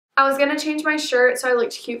I was gonna change my shirt so I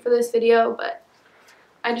looked cute for this video, but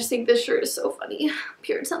I just think this shirt is so funny.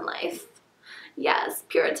 Puritan life. Yes,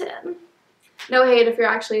 Puritan. No hate if you're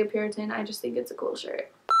actually a Puritan, I just think it's a cool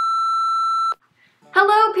shirt.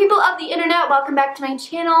 Hello people of the internet, welcome back to my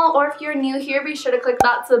channel, or if you're new here, be sure to click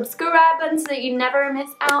that subscribe button so that you never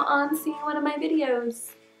miss out on seeing one of my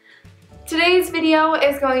videos. Today's video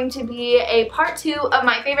is going to be a part 2 of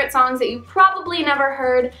my favorite songs that you probably never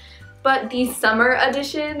heard, but the summer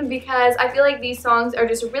edition, because I feel like these songs are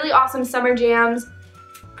just really awesome summer jams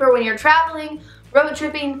for when you're traveling, road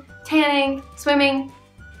tripping, tanning, swimming,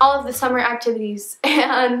 all of the summer activities.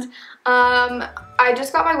 And I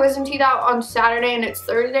just got my wisdom teeth out on Saturday and it's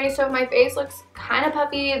Thursday, so my face looks kind of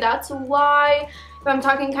puffy. That's why. If I'm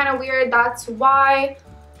talking kind of weird, that's why.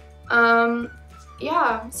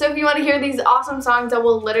 Yeah, so if you want to hear these awesome songs that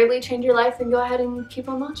will literally change your life, then go ahead and keep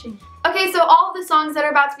on watching. Okay, so all of the songs that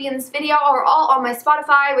are about to be in this video are all on my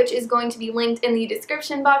Spotify, which is going to be linked in the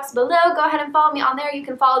description box below. Go ahead and follow me on there. You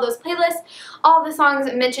can follow those playlists. All of the songs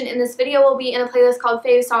mentioned in this video will be in a playlist called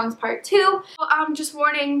Fave Songs Part 2. Just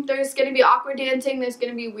warning, there's going to be awkward dancing, there's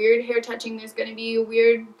going to be weird hair touching, there's going to be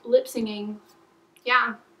weird lip singing.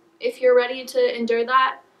 Yeah, if you're ready to endure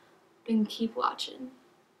that, then keep watching.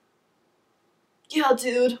 Yeah,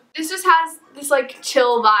 dude. This just has this like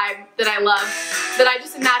chill vibe that I love. That I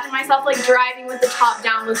just imagine myself like driving with the top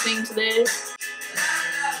down listening to this.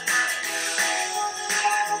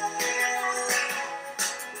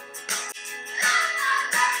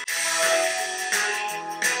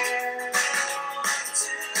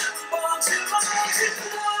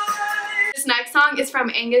 This next song is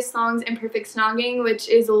from Angus Thongs and Perfect Snogging, which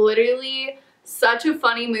is literally such a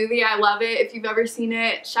funny movie. I love it. If you've ever seen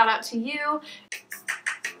it, shout out to you.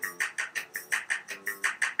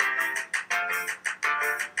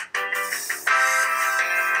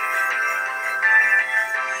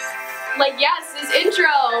 Like, yes, this intro.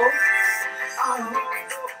 I love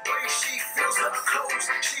the way she feels her clothes.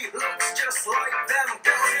 She looks just like them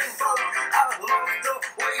girls in Vogue. I love the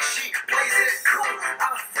way she plays it cool. I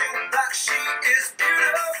think that she is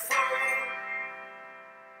beautiful.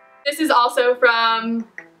 This is also from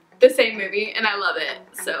the same movie, and I love it.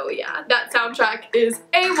 So yeah, that soundtrack is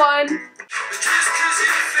A1. Just 'cause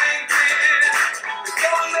you think it,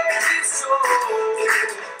 don't let it so.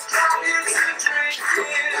 Try to drink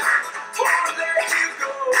it. Won't let you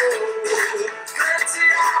go. Plenty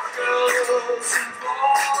of girls and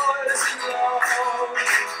boys in love.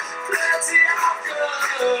 Plenty of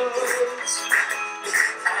girls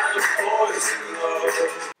and boys in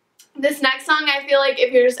love. This next song, I feel like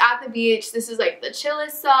if you're just at the beach, this is like the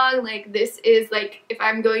chillest song. Like, this is like, if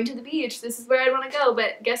I'm going to the beach, this is where I'd want to go.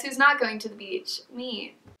 But guess who's not going to the beach?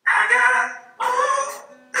 Me. I got all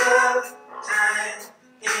the time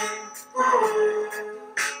in the world.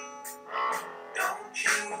 Don't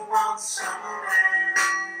you want some of that?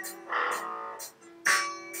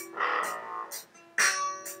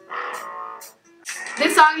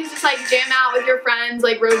 This song is just like jam out with your friends,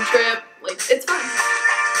 like road trip. Like, it's fun.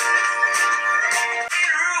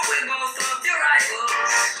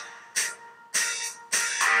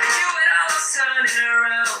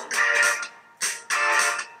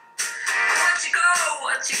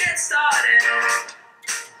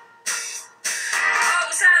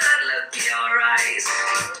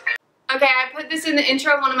 Okay, I put this in the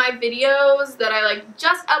intro of one of my videos that I like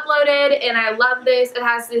just uploaded, and I love this. It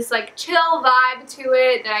has this like chill vibe to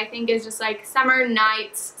it that I think is just like summer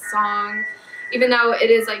nights song, even though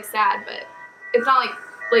it is like sad, but it's not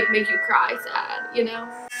like make you cry sad, you know?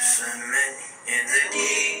 Swimming in the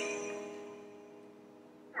deep,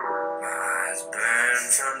 my eyes burn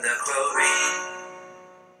from the chlorine.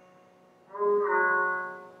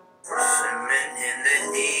 Swimming in the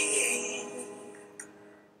deep.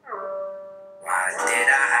 Why did I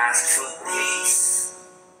ask for this?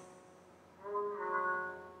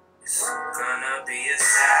 It's gonna be a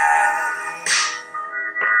sad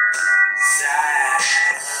summer.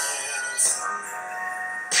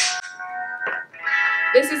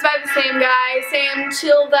 This is by the same guy, same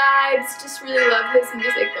chill vibes. Just really love his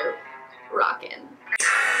music. They're rockin'.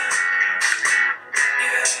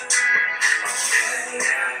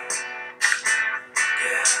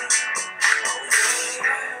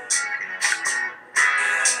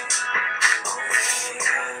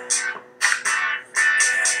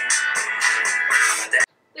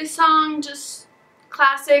 This song, just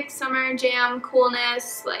classic summer jam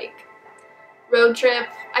coolness, like road trip.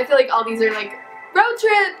 I feel like all these are like road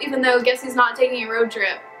trip, even though guess who's not taking a road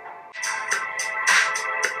trip?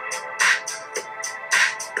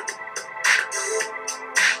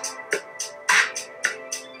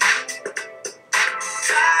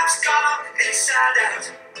 Drives inside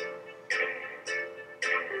out.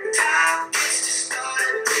 Time gets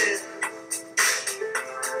distorted with.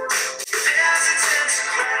 There's a sense of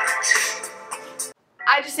gravity.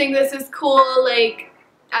 I just think this is cool, like,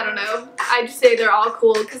 I don't know. I just say they're all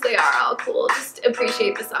cool because they are all cool. Just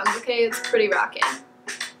appreciate the songs, okay? It's pretty rockin'.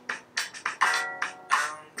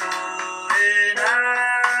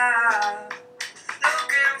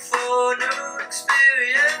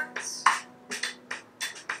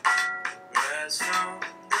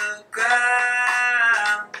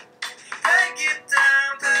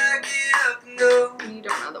 You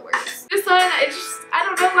don't know the words. This one, I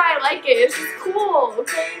don't know why I like it. It's just cool,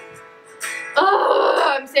 okay?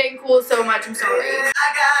 Oh, I'm saying cool so much, I'm sorry. I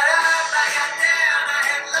got up, I got down, I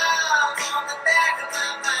had love on the back of my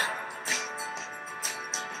mind.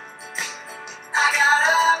 I got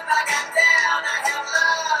up, I got down, I had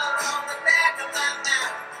love on the back of my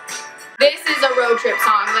mind. This is a road trip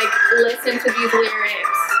song, like, listen to these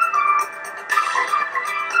lyrics.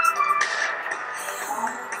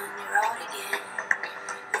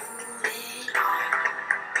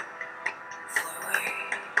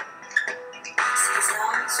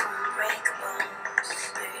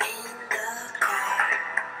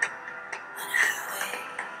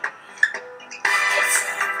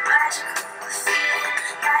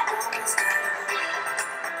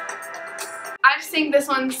 I just think this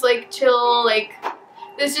one's like chill, like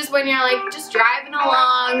this is just when you're like just driving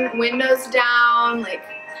along, windows down, like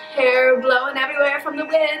hair blowing everywhere from the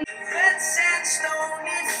wind.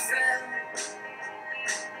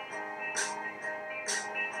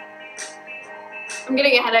 I'm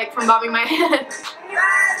getting a headache from bobbing my head.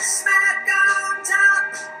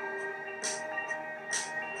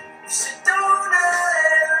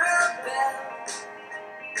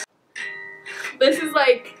 This is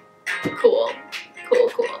like cool. Cool,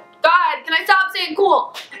 cool. God, can I stop saying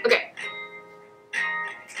cool? Okay.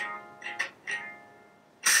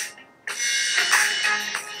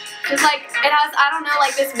 Cause like it has, I don't know,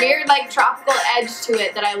 like this weird like tropical edge to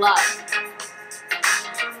it that I love.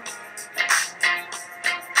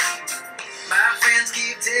 My friends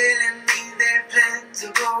keep telling me their plans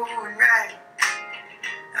are going right.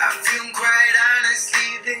 I feel quite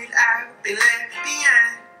honestly that I've been left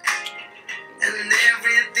behind. And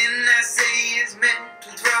everything I say is meant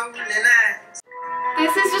with rolling eyes.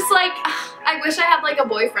 This is just like, I wish I had like a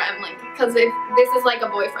boyfriend, like, cause if this is like a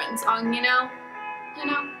boyfriend song, you know? You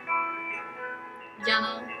know?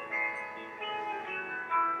 Jenna.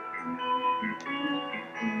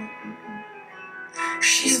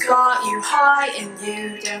 She's got you high and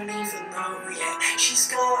you don't even know yet. She's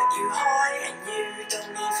got you high and you don't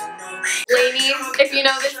even know. Ladies, if you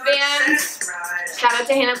know this band, shout out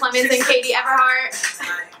to Hannah Clemens and Katie Everhart.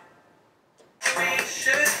 We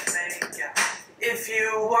should make out if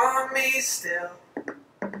you want me still.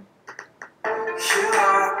 You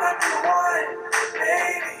are my one,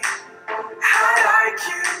 baby. I like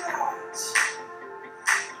you lots.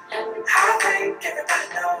 I think everybody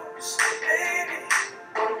knows, baby.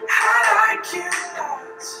 I like you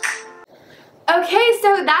lots. Okay,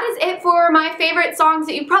 so that is it for my favorite songs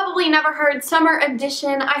that you probably never heard, Summer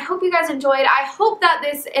Edition. I hope you guys enjoyed. I hope that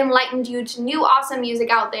this enlightened you to new awesome music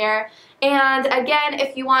out there. And again,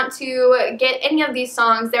 if you want to get any of these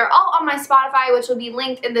songs, they're all on my Spotify, which will be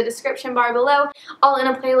linked in the description bar below, all in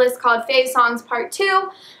a playlist called Fave Songs Part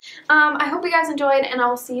 2. I hope you guys enjoyed, and I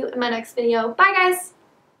will see you in my next video. Bye, guys!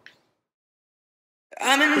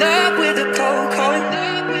 I'm in love with a cold.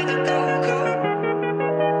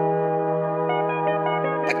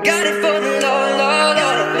 I got it for the Lord.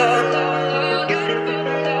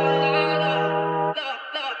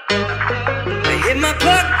 I hit my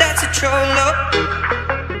plug, that's a troll.